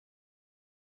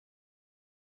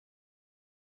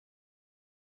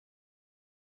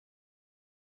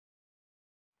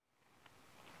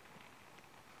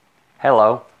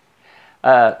Hello.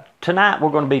 Tonight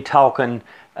we're going to be talking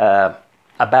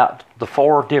about the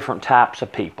four different types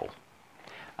of people.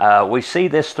 We see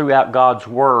this throughout God's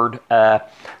Word.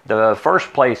 The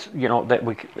first place,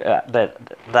 that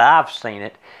I've seen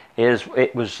it is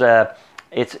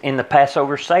it's in the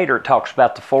Passover Seder. It talks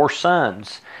about the four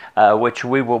sons, which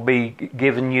we will be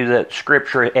giving you the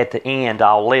scripture at the end.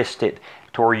 I'll list it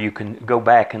to where you can go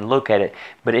back and look at it.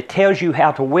 But it tells you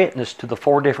how to witness to the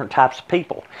four different types of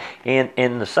people.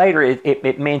 In the Seder,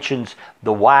 it mentions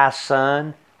the wise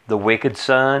son, the wicked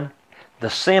son, the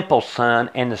simple son,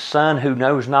 and the son who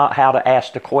knows not how to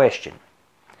ask the question.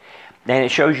 And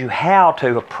it shows you how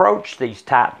to approach these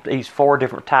four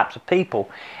different types of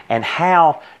people and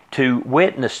how to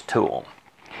witness to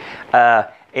them.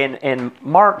 In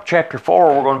Mark chapter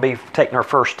 4, we're going to be taking our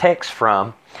first text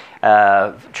from.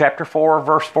 Chapter 4,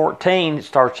 verse 14, it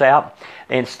starts out,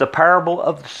 and it's the parable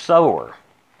of the sower,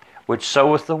 which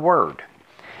soweth the word.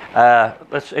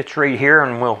 Let's read here,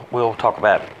 and we'll talk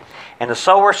about it. And the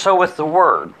sower soweth the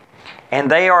word, and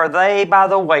they are they by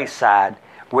the wayside,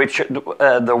 which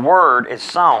the word is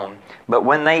sown. But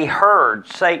when they heard,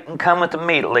 Satan cometh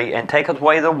immediately, and taketh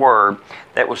away the word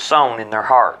that was sown in their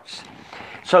hearts.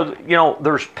 So,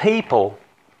 there's people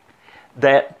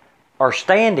that are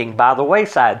standing by the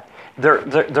wayside.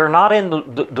 They're not in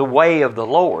the way of the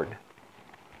Lord,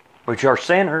 which are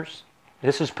sinners.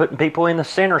 This is putting people in the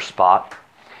sinner spot.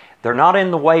 They're not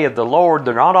in the way of the Lord.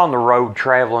 They're not on the road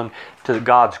traveling to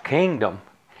God's kingdom.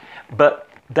 But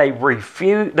they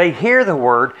refuse. They hear the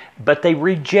word, but they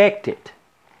reject it.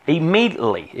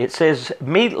 Immediately, it says,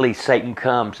 immediately Satan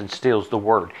comes and steals the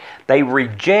word. They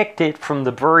reject it from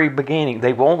the very beginning.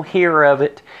 They won't hear of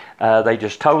it. They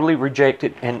just totally reject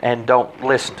it and don't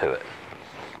listen to it.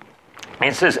 And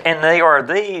it says, and they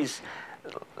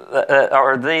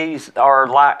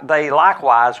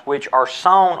likewise which are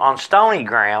sown on stony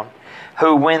ground,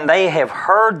 who when they have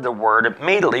heard the word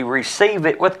immediately receive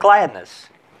it with gladness,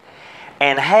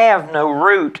 and have no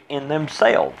root in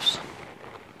themselves,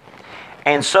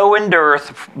 and so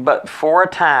endureth but for a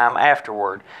time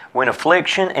afterward, when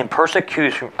affliction and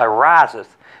persecution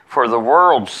ariseth for the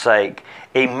world's sake,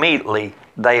 immediately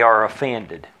they are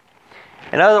offended.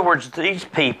 In other words, these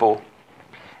people,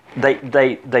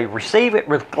 they receive it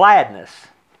with gladness,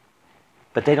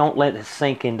 but they don't let it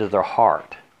sink into their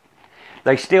heart.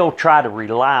 They still try to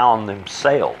rely on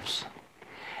themselves.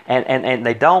 And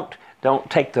they don't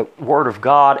take the Word of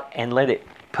God and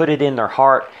put it in their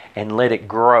heart and let it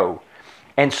grow.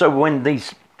 And so when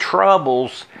these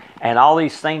troubles and all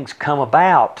these things come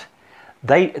about,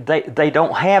 they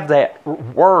don't have that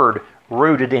Word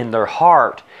rooted in their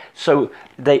heart, so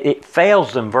it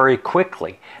fails them very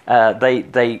quickly.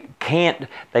 They can't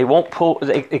pull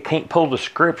the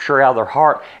scripture out of their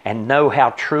heart and know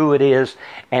how true it is,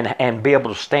 and be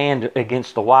able to stand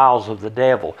against the wiles of the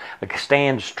devil,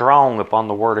 stand strong upon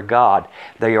the Word of God.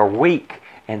 They are weak,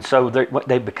 and so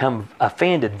they become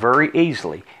offended very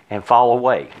easily and fall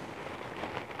away.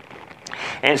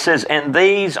 And it says, and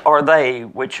these are they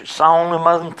which sown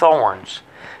among thorns,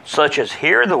 such as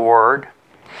hear the word,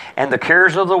 and the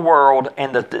cares of the world,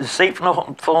 and the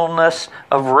deceitfulness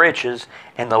of riches,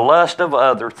 and the lust of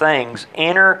other things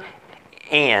enter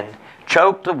in,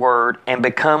 choke the word, and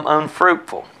become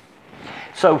unfruitful.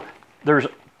 So there's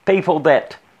people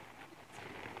that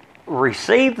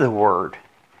receive the word,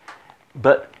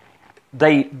 but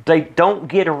they don't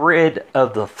get rid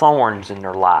of the thorns in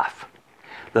their life.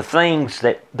 The things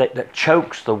that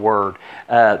chokes the word,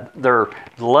 their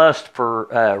lust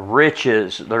for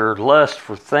riches, their lust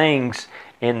for things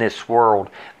in this world,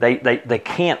 they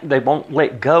won't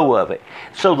let go of it.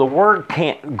 So the word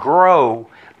can't grow.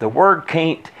 The word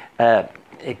can't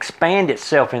expand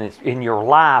itself in your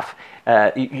life.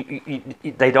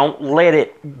 They don't let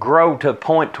it grow to a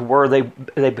point to where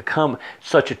they become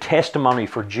such a testimony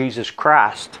for Jesus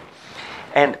Christ,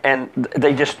 and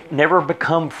they just never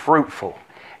become fruitful.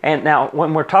 And now,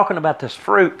 when we're talking about this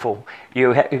fruitful,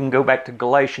 you can go back to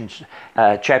Galatians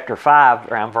chapter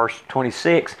 5, around verse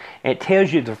 26, and it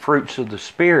tells you the fruits of the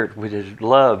Spirit, which is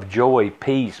love, joy,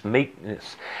 peace,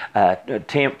 meekness,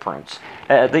 temperance,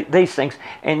 these things.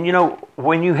 And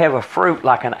when you have a fruit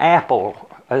like an apple,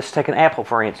 let's take an apple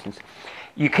for instance,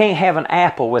 you can't have an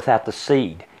apple without the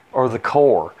seed, or the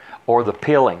core, or the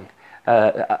peeling.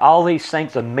 All these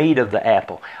things, the meat of the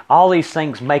apple, all these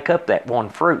things make up that one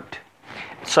fruit.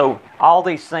 So all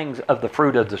these things of the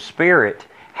fruit of the Spirit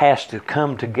has to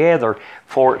come together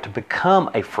for it to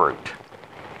become a fruit.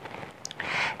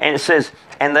 And it says,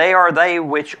 and they are they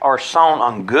which are sown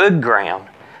on good ground,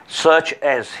 such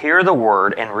as hear the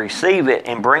word and receive it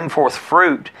and bring forth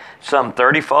fruit, some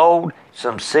 30-fold,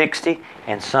 some 60,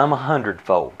 and some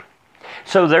 100-fold.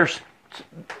 So there's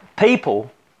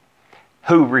people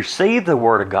who receive the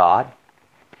Word of God.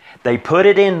 They put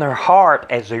it in their heart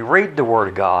as they read the Word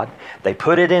of God. They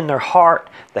put it in their heart.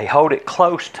 They hold it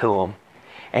close to them.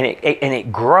 And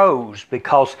it grows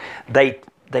because they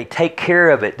take care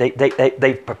of it.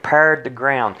 They've prepared the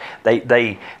ground.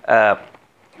 They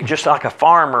just like a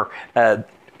farmer,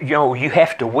 you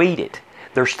have to weed it.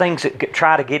 There's things that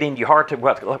try to get into your heart.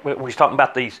 We was talking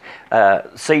about these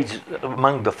seeds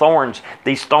among the thorns.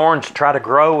 These thorns try to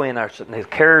grow in us, and the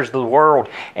cares of the world.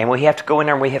 And we have to go in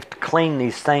there and we have to clean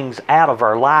these things out of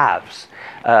our lives.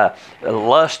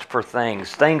 Lust for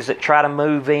things that try to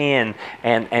move in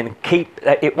and keep.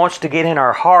 It wants to get in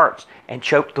our hearts and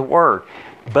choke the Word.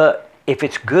 But if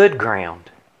it's good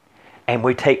ground, and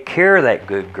we take care of that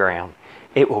good ground,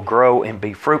 it will grow and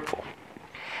be fruitful.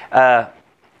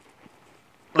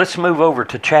 Let's move over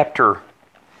to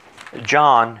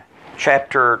John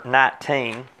chapter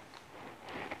 19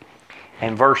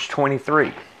 and verse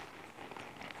 23.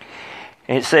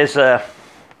 And it says,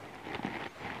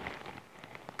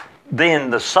 Then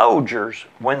the soldiers,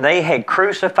 when they had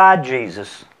crucified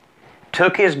Jesus,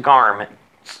 took his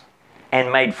garments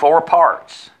and made 4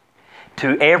 parts,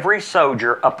 to every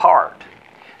soldier a part.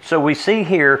 So we see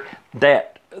here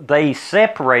that they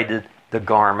separated the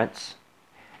garments,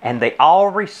 and they all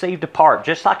received a part.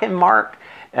 Just like in Mark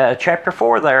chapter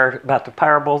 4 there, about the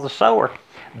parable of the sower.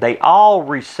 They all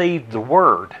received the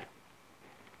Word.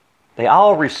 They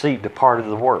all received a part of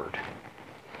the Word.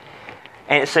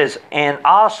 And it says, and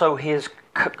also his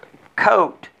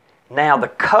coat. Now the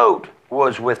coat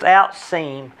was without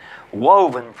seam,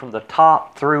 woven from the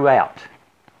top throughout.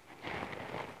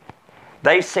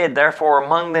 They said therefore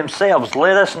among themselves,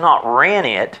 Let us not rend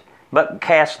it, but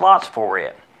cast lots for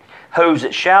it, whose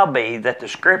it shall be, that the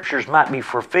Scriptures might be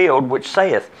fulfilled, which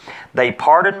saith, They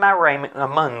parted my raiment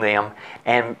among them,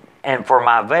 and for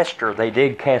my vesture they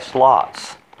did cast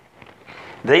lots.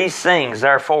 These things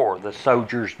therefore the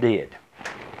soldiers did.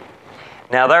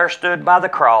 Now there stood by the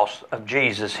cross of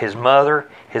Jesus his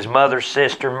mother's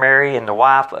sister Mary, and the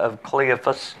wife of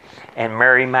Cleophas, and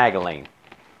Mary Magdalene.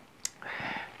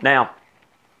 Now,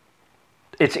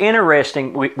 it's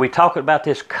interesting, we talk about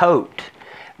this coat.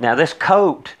 Now this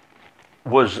coat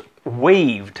was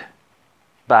weaved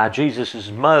by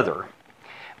Jesus' mother,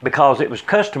 because it was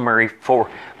customary for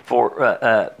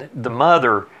the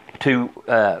mother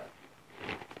to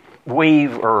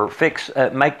weave or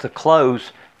make the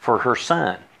clothes for her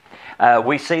son.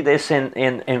 We see this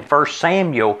in 1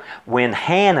 Samuel when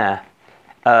Hannah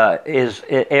is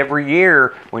every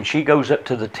year when she goes up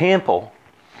to the temple,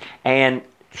 and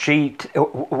she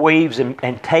weaves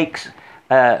and takes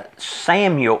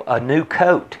Samuel a new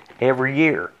coat every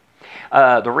year.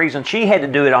 The reason she had to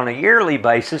do it on a yearly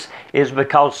basis is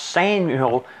because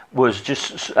Samuel was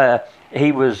just,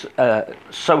 he was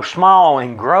so small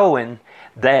and growing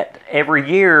that every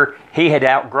year he had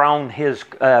outgrown his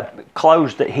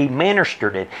clothes that he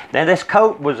ministered in. Now this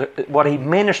coat was what he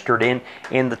ministered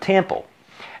in the temple.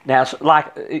 Now,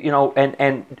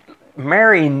 and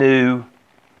Mary knew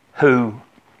who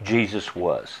Jesus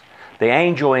was. The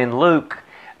angel in Luke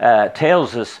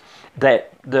tells us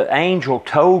that the angel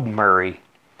told Mary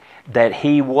that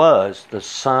he was the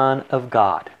Son of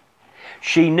God.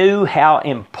 She knew how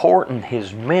important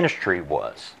his ministry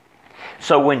was.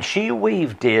 So when she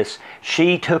weaved this,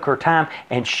 she took her time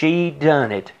and she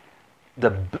done it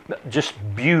just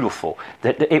beautiful.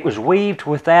 That it was weaved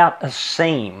without a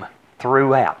seam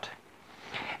throughout.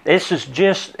 This is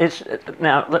just,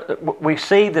 now we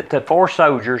see that the 4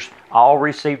 soldiers all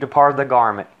received a part of the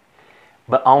garment,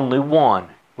 but only one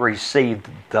received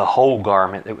the whole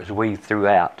garment that was weaved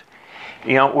throughout.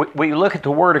 You know, we look at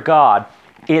the Word of God,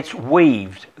 it's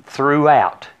weaved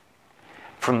throughout.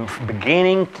 From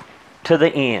beginning to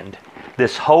the end,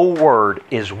 this whole Word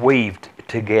is weaved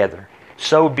together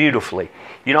so beautifully.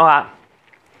 You know, I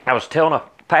was telling a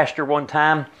pastor one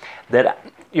time that,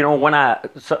 you know, a lot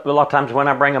of times when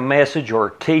I bring a message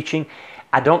or teaching,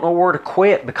 I don't know where to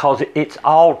quit because it's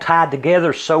all tied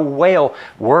together so well.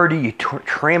 Where do you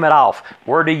trim it off?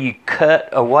 Where do you cut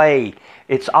away?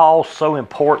 It's all so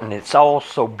important. It's all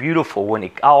so beautiful when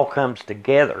it all comes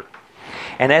together.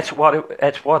 And that's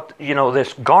what you know,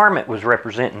 this garment was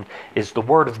representing, is the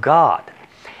Word of God.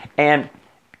 And,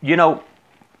 you know,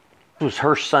 it was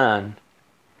her Son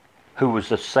who was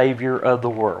the Savior of the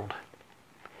world.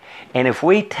 And if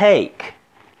we take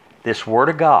this Word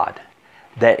of God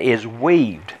that is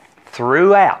weaved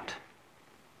throughout,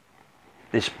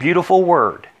 this beautiful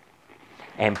Word,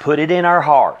 and put it in our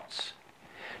hearts,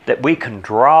 that we can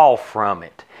draw from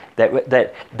it,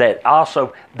 that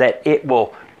also that it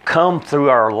will come through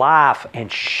our life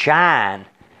and shine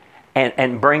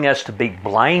and bring us to be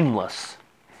blameless,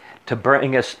 to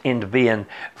bring us into being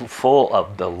full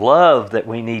of the love that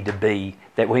we need to be,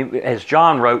 that we, as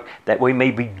John wrote, that we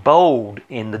may be bold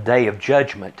in the day of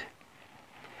judgment.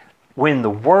 When the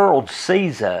world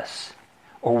sees us,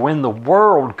 or when the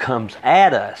world comes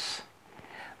at us,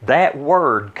 that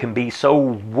word can be so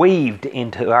weaved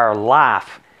into our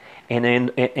life and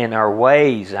in our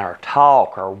ways, our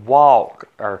talk, our walk,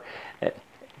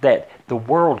 that the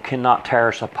world cannot tear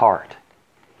us apart.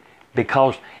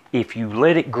 Because if you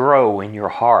let it grow in your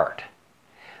heart,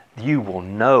 you will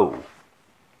know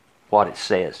what it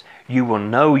says. You will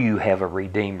know you have a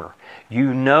Redeemer.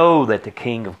 You know that the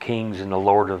King of Kings and the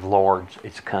Lord of Lords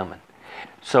is coming.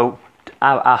 So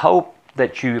I hope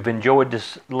that you've enjoyed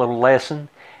this little lesson,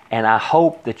 and I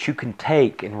hope that you can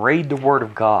take and read the Word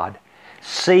of God,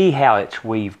 see how it's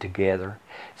weaved together,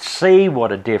 see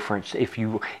what a difference if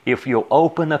you'll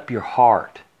open up your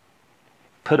heart,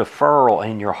 put a furrow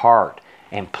in your heart,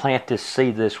 and plant this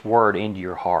seed, this Word into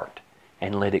your heart,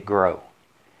 and let it grow.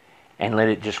 And let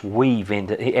it just weave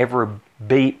into every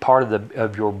part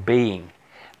of your being.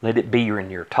 Let it be in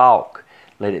your talk.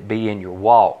 Let it be in your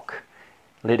walk.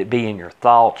 Let it be in your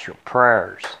thoughts, your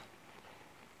prayers.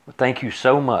 Well, thank you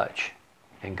so much,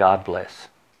 and God bless.